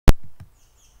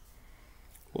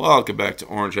Welcome back to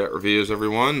Orange Hat Reviews,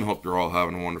 everyone. Hope you're all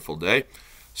having a wonderful day.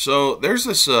 So, there's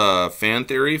this fan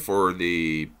theory for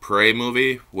the Prey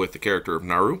movie with the character of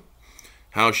Naru.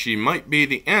 How she might be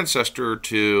the ancestor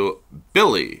to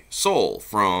Billy Soul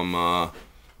from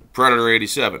Predator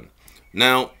 87.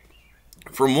 Now,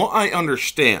 from what I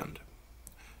understand,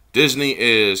 Disney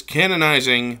is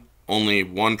canonizing only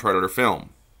one Predator film.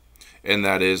 And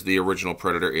that is the original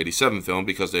Predator 87 film,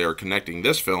 because they are connecting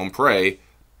this film, Prey,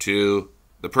 to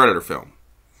the Predator film.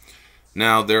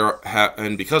 Now,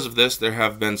 and because of this, there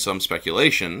have been some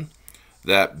speculation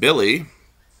that Billy,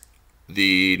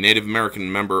 the Native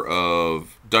American member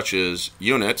of Dutch's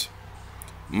unit,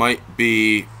 might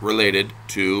be related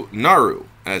to Naru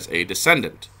as a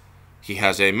descendant. He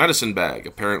has a medicine bag.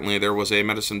 Apparently, there was a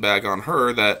medicine bag on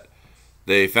her that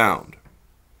they found,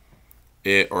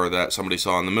 or that somebody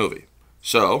saw in the movie.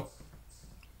 So,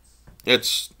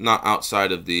 it's not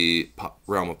outside of the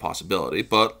realm of possibility,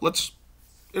 but let's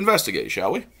investigate,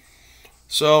 shall we?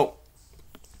 So,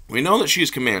 we know that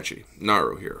she's Comanche,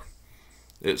 Naru here.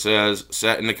 It says,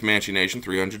 set in the Comanche Nation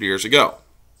 300 years ago.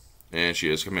 And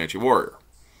she is a Comanche warrior.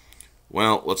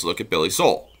 Well, let's look at Billy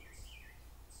Soul.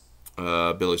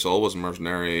 Billy Soul was a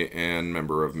mercenary and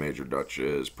member of Major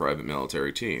Dutch's private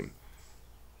military team.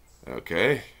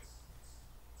 Okay.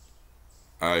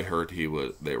 I heard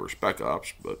they were spec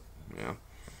ops, but yeah.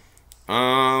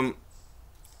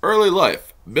 Early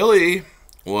life. Billy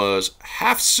was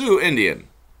half Sioux Indian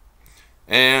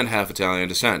and half Italian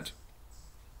descent.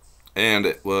 And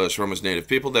it was from his native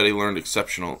people that he learned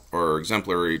exceptional or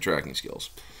exemplary tracking skills.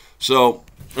 So,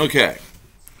 okay.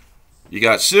 You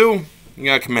got Sioux, you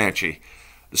got Comanche.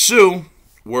 The Sioux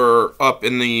were up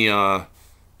in the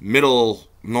middle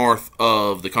north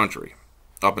of the country,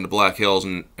 up in the Black Hills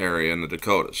area in the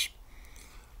Dakotas,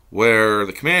 where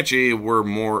the Comanche were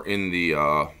more in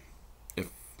the, if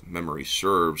memory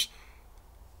serves,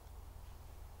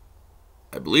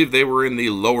 I believe they were in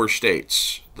the lower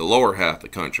states, the lower half of the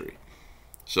country.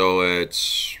 So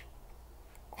it's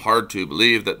hard to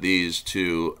believe that these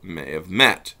two may have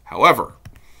met. However,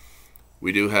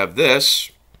 we do have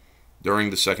this.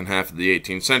 During the second half of the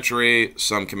 18th century,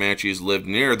 some Comanches lived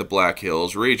near the Black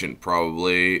Hills region.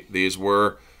 Probably these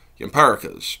were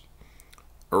Yamparakas.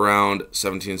 Around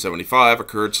 1775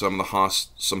 occurred some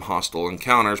hostile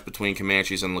encounters between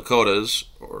Comanches and Lakotas,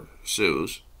 or Sioux,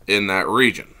 in that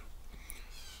region.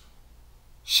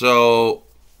 So,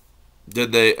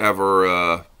 did they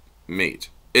ever meet?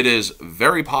 It is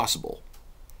very possible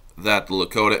that the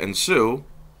Lakota and Sioux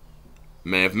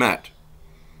may have met.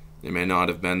 They may not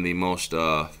have been the most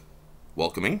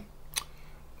welcoming.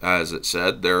 As it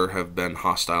said, there have been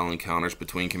hostile encounters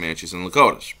between Comanches and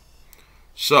Lakotas.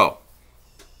 So,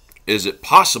 is it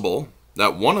possible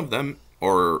that one of them,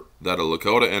 or that a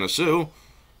Lakota and a Sioux,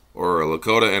 or a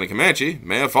Lakota and a Comanche,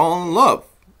 may have fallen in love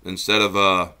instead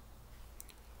of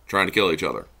trying to kill each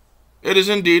other? It is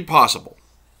indeed possible.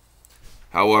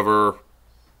 However,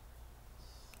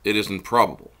 it isn't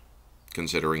probable,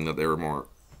 considering that they were more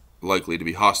likely to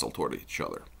be hostile toward each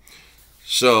other.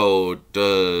 So,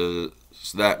 does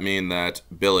that mean that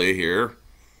Billy here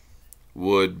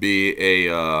would be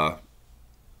a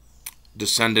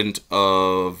descendant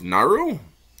of Naru?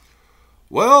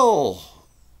 Well,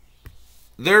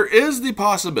 there is the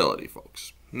possibility,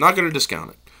 folks. I'm not going to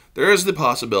discount it. There is the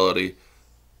possibility.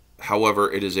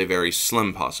 However, it is a very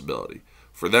slim possibility.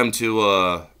 For them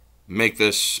to make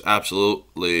this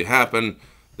absolutely happen,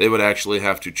 they would actually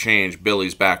have to change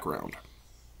Billy's background.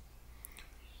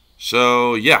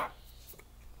 So, yeah.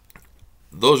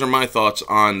 Those are my thoughts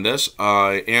on this.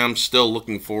 I am still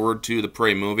looking forward to the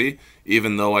Prey movie,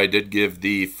 even though I did give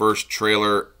the first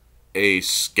trailer a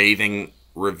scathing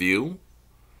review.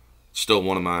 Still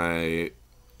one of my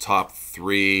top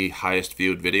 3 highest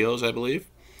viewed videos, I believe.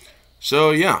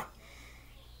 So, yeah.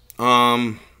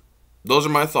 Those are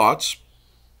my thoughts.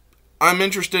 I'm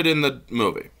interested in the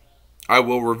movie. I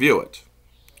will review it,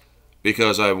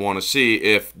 because I want to see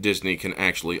if Disney can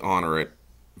actually honor it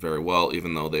very well,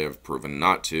 even though they have proven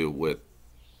not to with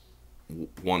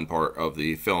one part of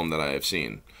the film that I have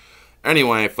seen.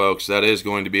 Anyway, folks, that is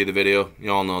going to be the video.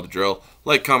 You all know the drill.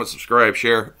 Like, comment, subscribe,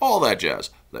 share, all that jazz.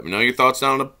 Let me know your thoughts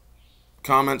down in the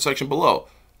comment section below.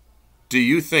 Do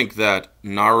you think that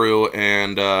Naru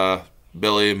and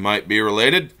Billy might be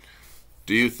related?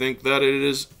 Do you think that it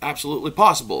is absolutely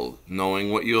possible,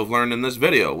 knowing what you have learned in this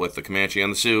video with the Comanche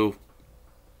and the Sioux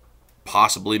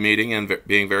possibly meeting and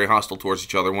being very hostile towards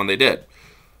each other when they did?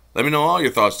 Let me know all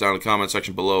your thoughts down in the comment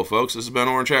section below, folks. This has been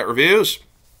Orange Hat Reviews.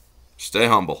 Stay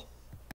humble.